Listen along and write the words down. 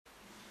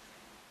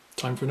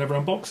Time for another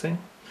unboxing.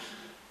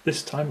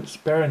 This time it's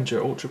Behringer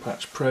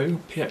ULTRAPATCH Pro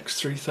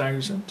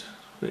PX3000,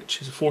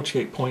 which is a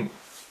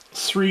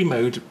 48.3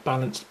 mode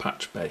balanced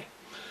Patchbay,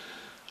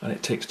 and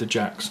it takes the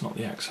jacks, not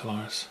the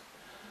XLRs.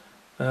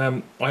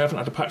 I haven't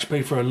had a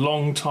Patchbay for a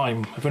long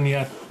time. I've only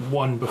had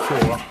one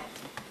before.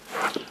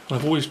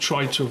 I've always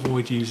tried to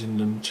avoid using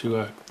them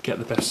to get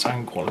the best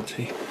sound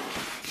quality,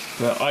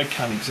 but I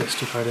can't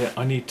exist without it.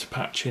 I need to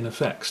patch in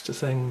effects to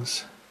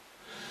things,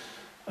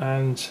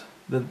 and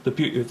the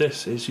beauty of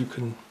this is you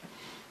can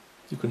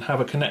have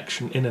a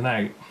connection in and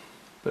out,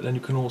 but then you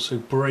can also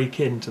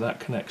break into that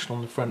connection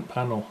on the front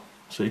panel,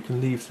 so you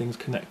can leave things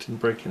connected and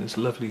break in. It's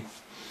a lovely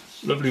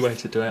way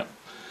to do it.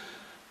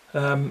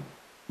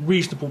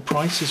 Reasonable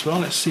price as well.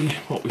 Let's see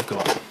what we've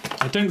got.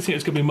 I don't think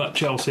there's going to be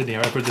much else in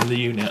here other than the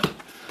unit,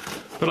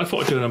 but I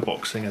thought I'd do an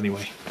unboxing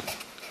anyway.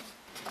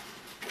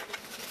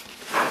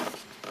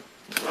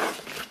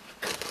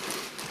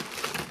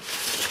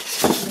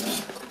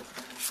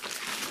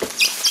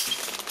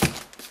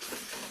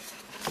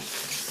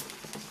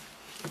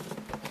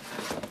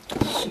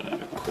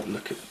 Quick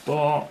look at the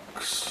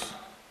box.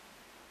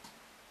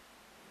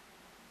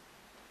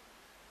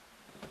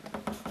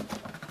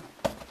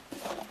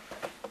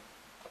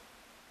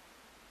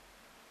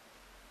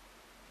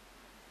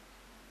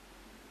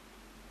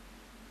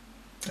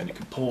 And you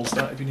can pause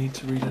that if you need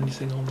to read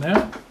anything on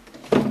there.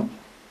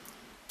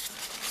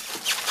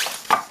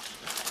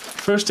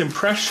 First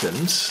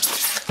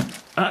impressions,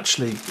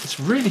 actually it's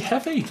really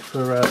heavy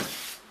for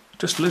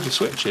just a load of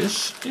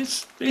switches.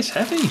 It's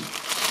heavy.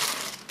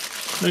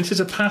 I mean, it is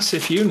a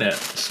passive unit,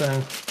 so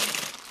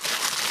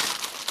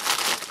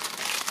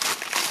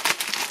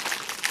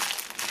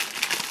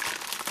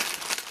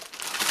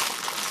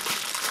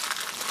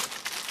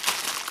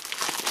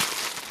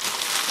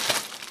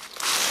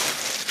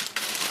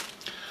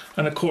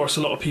and of course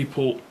a lot of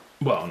people,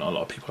 well, not a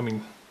lot of people, I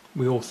mean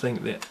we all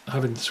think that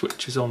having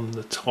switches on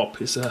the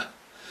top is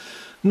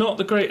not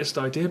the greatest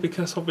idea,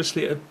 because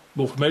obviously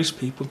well, for most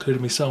people,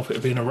 including myself, it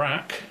would be in a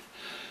rack,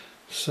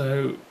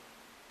 so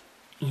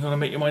you want to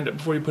make your mind up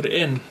before you put it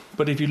in.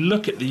 But if you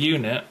look at the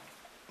unit,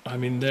 I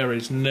mean, there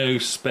is no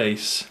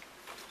space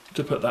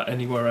to put that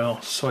anywhere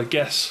else. So I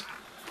guess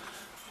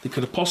they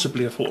could have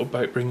possibly thought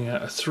about bringing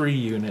out a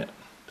 2-unit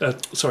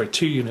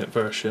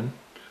version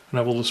and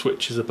have all the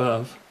switches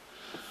above.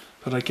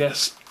 But I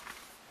guess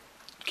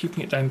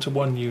keeping it down to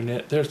 1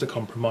 unit, there's the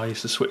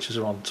compromise. The switches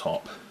are on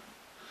top.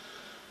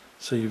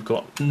 So you've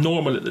got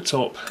normal at the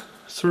top,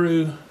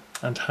 through,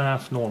 and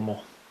half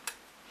normal.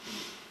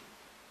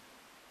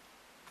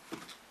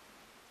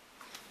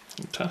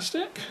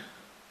 Fantastic.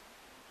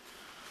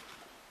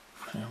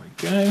 There we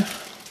go. So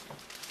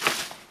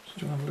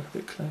do you want to have a look a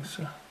bit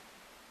closer?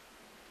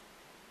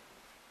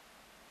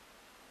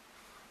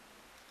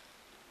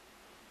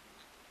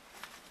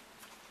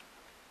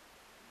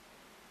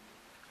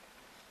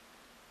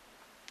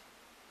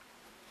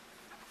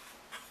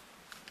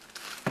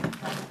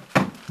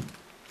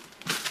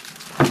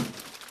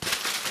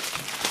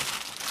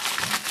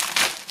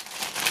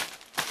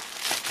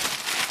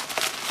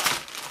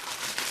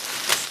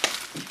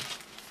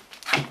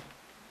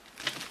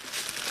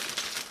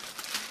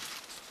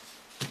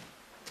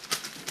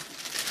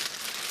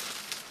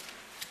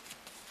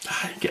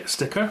 Get a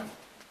sticker,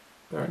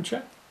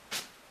 Behringer.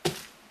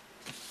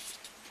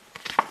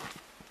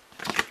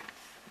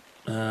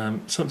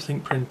 Something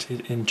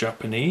printed in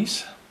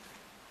Japanese.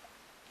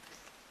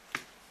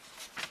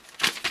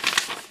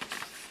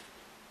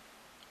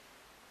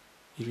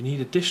 If you need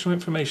additional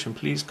information,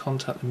 please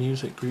contact the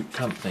music group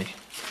company.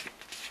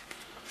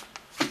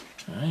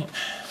 Alright.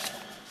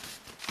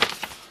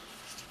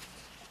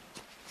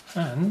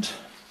 And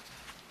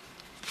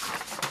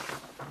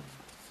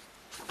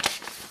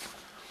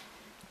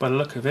by the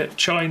look of it,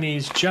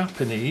 Chinese,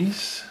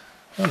 Japanese.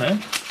 Oh no.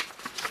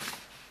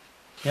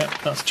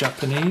 Yep, that's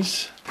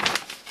Japanese.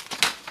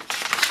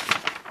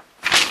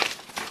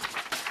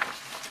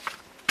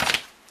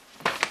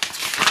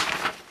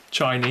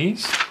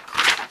 Chinese.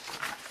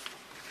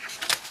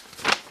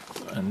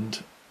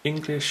 And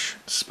English,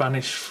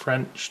 Spanish,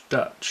 French,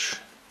 Dutch.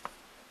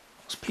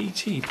 What's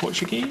PT?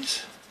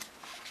 Portuguese?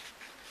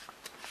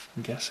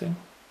 I'm guessing.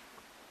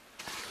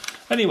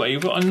 Anyway,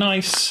 you've got a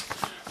nice,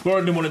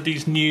 rather than one of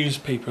these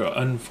newspaper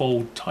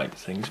unfold type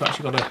things, you've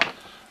actually got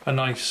a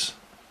nice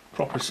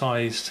proper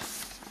sized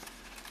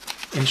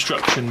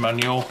instruction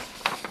manual.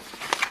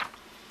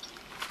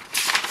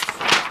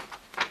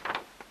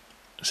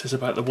 It says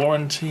about the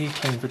warranty,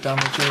 claim for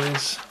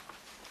damages,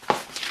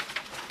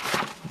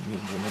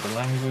 another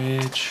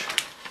language.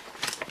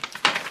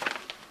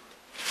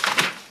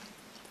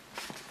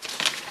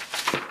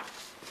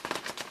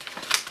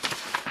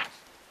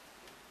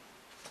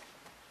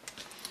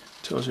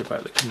 Tells you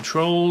about the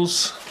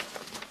controls.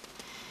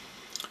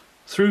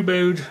 Thru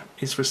mode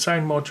is for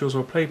sound modules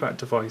or playback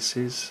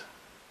devices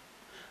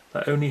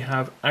that only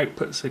have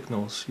output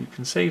signals. You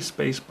can save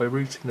space by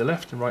routing the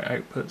left and right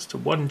outputs to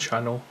one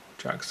channel,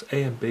 jacks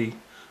A and B,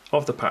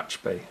 of the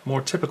Patchbay. A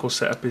more typical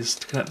setup is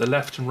to connect the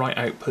left and right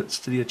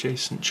outputs to the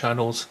adjacent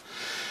channels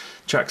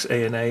jacks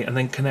A, and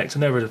then connect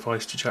another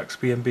device to jacks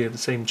B and B of the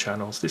same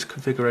channels. This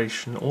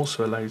configuration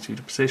also allows you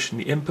to position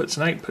the inputs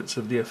and outputs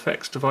of the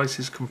effects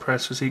devices,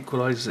 compressors,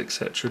 equalizers,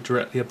 etc.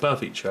 directly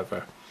above each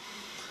other.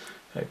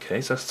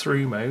 Okay, so that's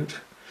through mode.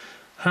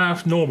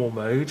 Half normal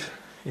mode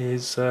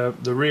is the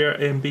rear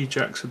A and B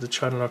jacks of the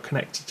channel are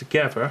connected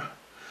together.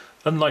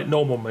 Unlike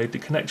normal mode, the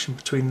connection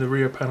between the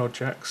rear panel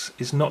jacks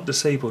is not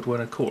disabled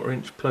when a 1/4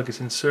 inch plug is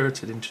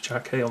inserted into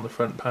jack A on the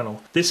front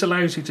panel. This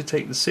allows you to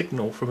take the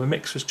signal from a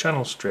mixer's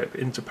channel strip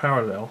into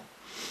parallel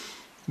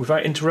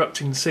without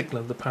interrupting the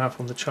signal of the path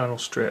on the channel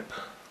strip.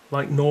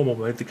 Like normal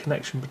mode, the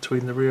connection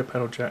between the rear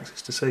panel jacks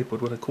is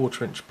disabled when a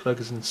 1/4 inch plug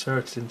is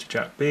inserted into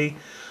jack B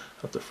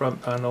of the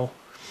front panel.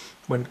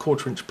 When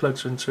 1/4 inch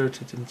plugs are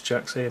inserted into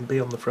jacks A and B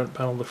on the front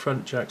panel, the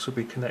front jacks will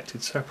be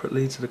connected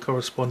separately to the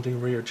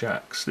corresponding rear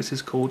jacks. This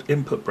is called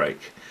input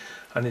break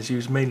and is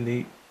used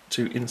mainly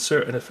to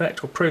insert an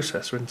effect or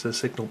processor into the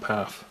signal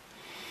path.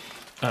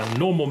 And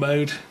normal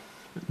mode,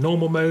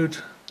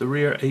 the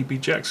rear AB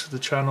jacks of the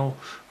channel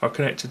are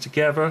connected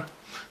together.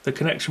 The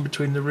connection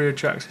between the rear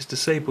jacks is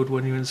disabled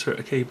when you insert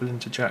a cable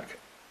into jack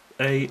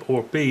A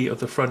or B of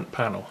the front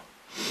panel.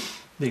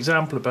 The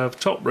example above,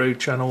 top row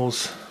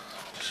channels.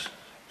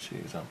 The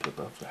example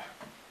above there.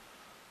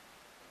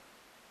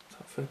 Is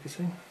that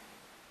focusing?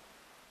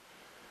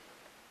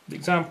 The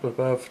example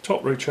above,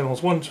 top row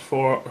channels 1 to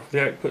 4 are the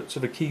outputs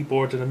of a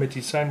keyboard and a MIDI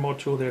sound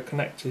module. They are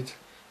connected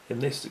in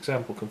this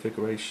example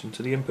configuration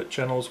to the input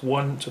channels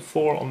 1 to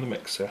 4 on the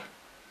mixer.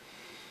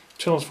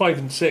 Channels 5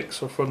 and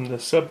 6 are from the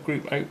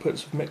subgroup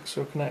outputs of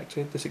mixer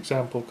connected. This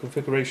example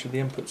configuration, the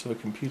inputs of a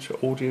computer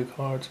audio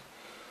card.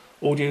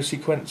 Audio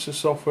sequencer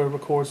software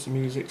records the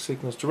music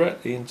signals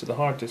directly into the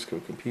hard disk of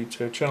a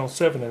computer. Channel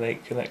 7 and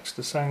 8 connects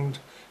the sound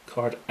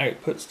card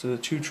outputs to the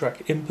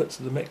 2-track inputs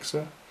of the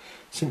mixer.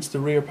 Since the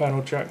rear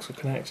panel jacks are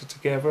connected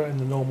together in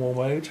the normal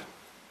mode,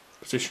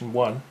 position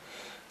 1,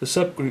 the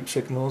subgroup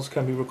signals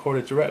can be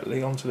recorded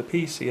directly onto the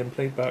PC and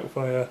played back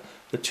via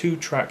the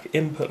 2-track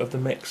input of the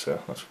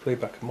mixer. That's for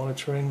playback and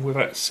monitoring,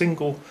 without a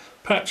single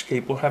patch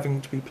cable having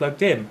to be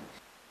plugged in.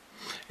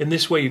 In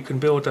this way you can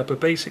build up a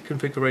basic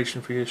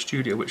configuration for your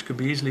studio which can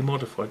be easily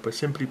modified by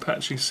simply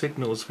patching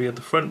signals via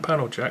the front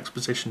panel jacks,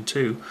 position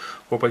 2,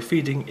 or by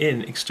feeding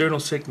in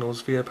external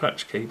signals via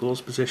patch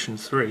cables, position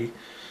 3.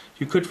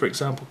 You could, for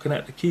example,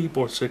 connect the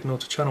keyboard signal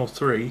to channel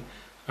 3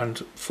 and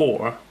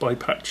 4 by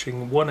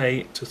patching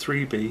 1A to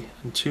 3B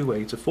and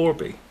 2A to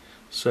 4B.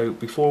 So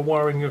before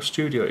wiring your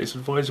studio, it is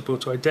advisable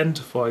to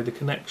identify the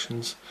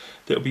connections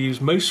that will be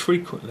used most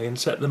frequently and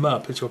set them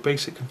up as your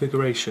basic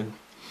configuration,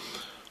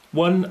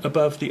 one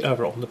above the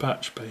other on the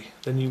Patchbay.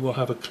 Then you will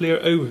have a clear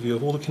overview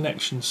of all the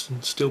connections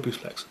and still be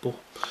flexible.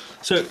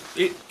 So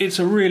it's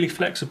a really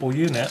flexible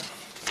unit.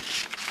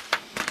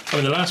 I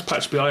mean, the last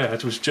Patchbay I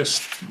had was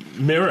just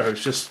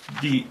mirrors, just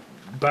the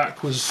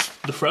back was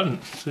the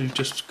front, so you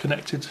just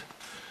connected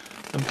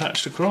and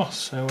patched across.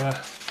 So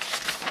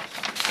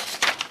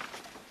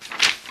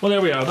well,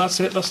 there we are, that's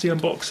it, that's the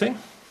unboxing.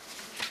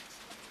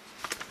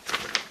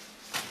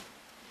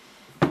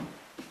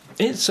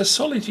 It's a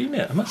solid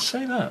unit, I must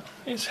say that.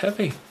 It's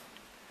heavy.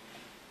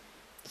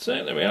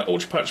 So there we are,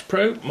 ULTRAPATCH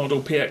Pro,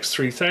 model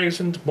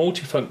PX3000,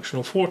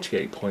 multifunctional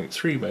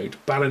 48.3 mode,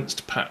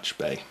 balanced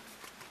Patchbay.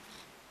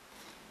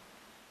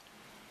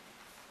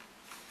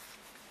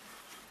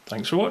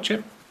 Thanks for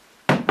watching.